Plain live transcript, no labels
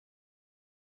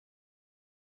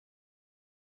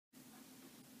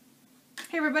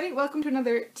Hey everybody, welcome to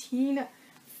another Teen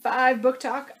 5 book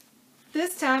talk.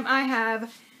 This time I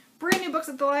have brand new books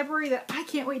at the library that I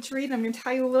can't wait to read, and I'm going to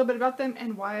tell you a little bit about them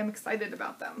and why I'm excited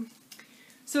about them.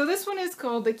 So this one is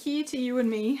called The Key to You and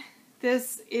Me.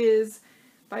 This is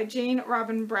by Jane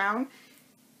Robin Brown.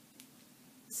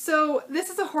 So this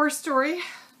is a horror story,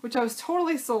 which I was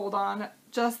totally sold on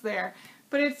just there,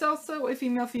 but it's also a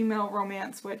female-female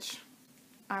romance, which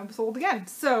I'm sold again.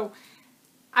 So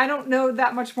I don't know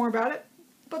that much more about it,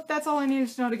 but that's all I needed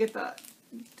to know to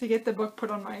get the book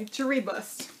put on my to-read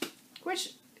list,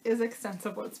 which is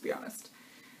extensive, let's be honest.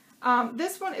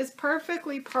 This one is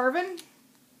Perfectly Parvin,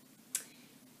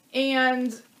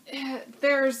 and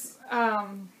there's,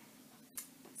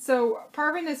 so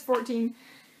Parvin is 14,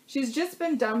 she's just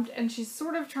been dumped, and she's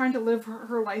sort of trying to live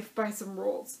her life by some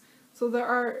rules. So there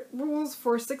are rules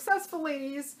for successful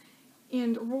ladies,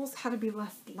 and rules how to be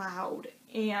less loud,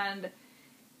 and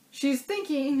she's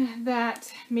thinking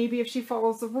that maybe if she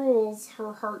follows the rules,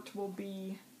 her heart will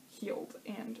be healed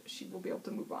and she will be able to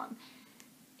move on.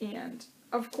 And,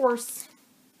 of course,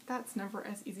 that's never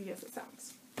as easy as it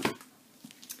sounds.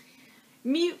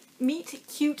 Meet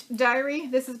Cute Diary.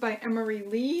 This is by Emery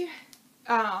Lee.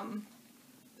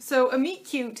 So a meet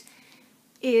cute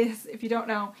is, if you don't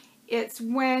know, it's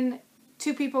when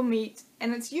two people meet,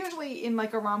 and it's usually in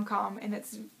like a rom-com, and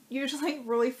it's usually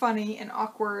really funny and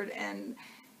awkward, and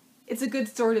it's a good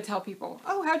story to tell people.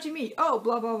 Oh, how'd you meet? Oh,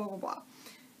 blah, blah, blah, blah,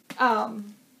 blah.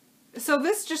 So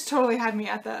this just totally had me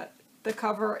at the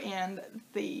cover and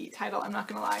the title, I'm not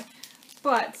gonna lie.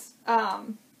 But,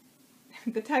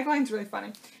 the tagline's really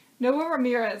funny. Noah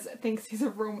Ramirez thinks he's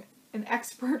an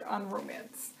expert on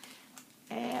romance.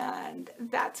 And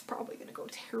that's probably gonna go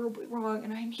terribly wrong,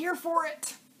 and I'm here for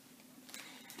it.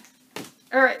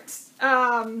 Alright,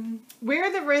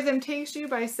 Where the Rhythm Takes You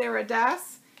by Sarah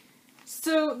Das.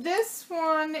 So this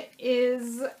one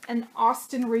is an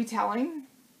Austen retelling,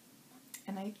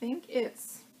 and I think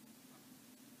it's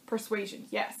Persuasion,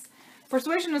 yes.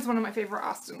 Persuasion is one of my favorite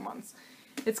Austen ones.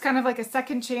 It's kind of like a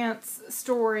second chance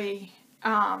story,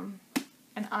 and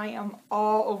I am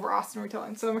all over Austen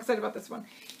retelling, so I'm excited about this one.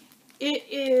 It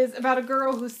is about a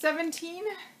girl who's 17.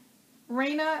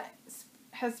 Raina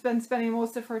has been spending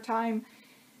most of her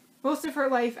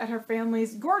life at her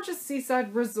family's gorgeous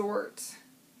seaside resort.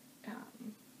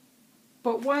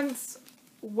 But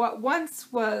what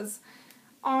once was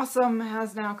awesome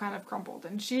has now kind of crumbled,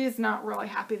 and she is not really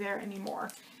happy there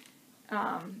anymore.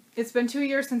 It's been 2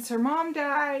 years since her mom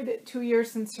died, 2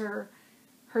 years since her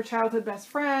childhood best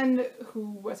friend, who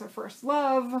was her first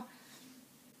love,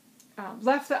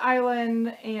 left the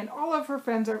island, and all of her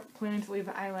friends are planning to leave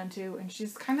the island too, and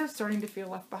she's kind of starting to feel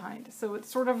left behind. So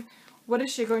it's sort of, what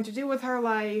is she going to do with her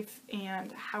life,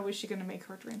 and how is she going to make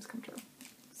her dreams come true?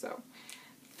 So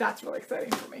that's really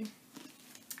exciting for me.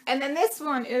 And then this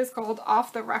one is called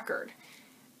Off the Record.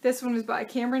 This one is by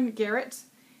Cameron Garrett.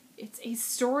 It's a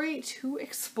story too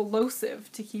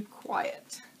explosive to keep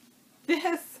quiet.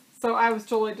 So I was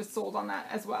totally just sold on that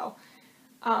as well.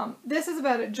 This is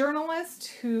about a journalist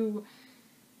who,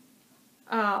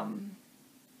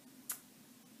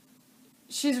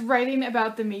 she's writing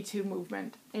about the Me Too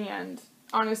movement, and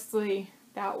honestly,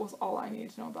 that was all I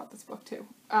needed to know about this book too.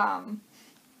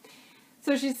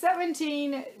 So she's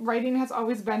 17, writing has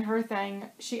always been her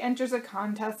thing. She enters a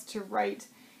contest to write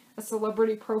a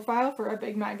celebrity profile for a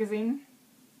big magazine,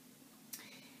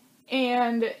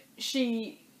 and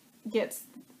she gets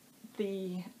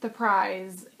the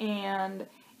prize, and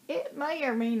it may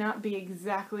or may not be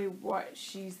exactly what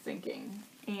she's thinking,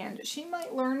 and she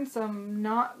might learn some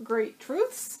not great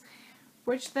truths,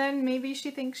 which then maybe she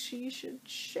thinks she should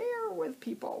share with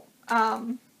people.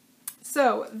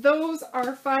 So those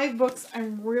are 5 books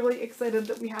I'm really excited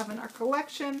that we have in our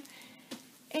collection,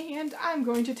 and I'm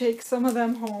going to take some of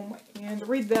them home and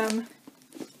read them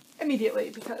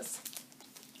immediately because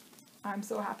I'm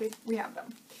so happy we have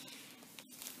them.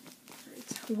 All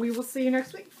right, we will see you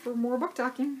next week for more book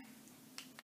talking.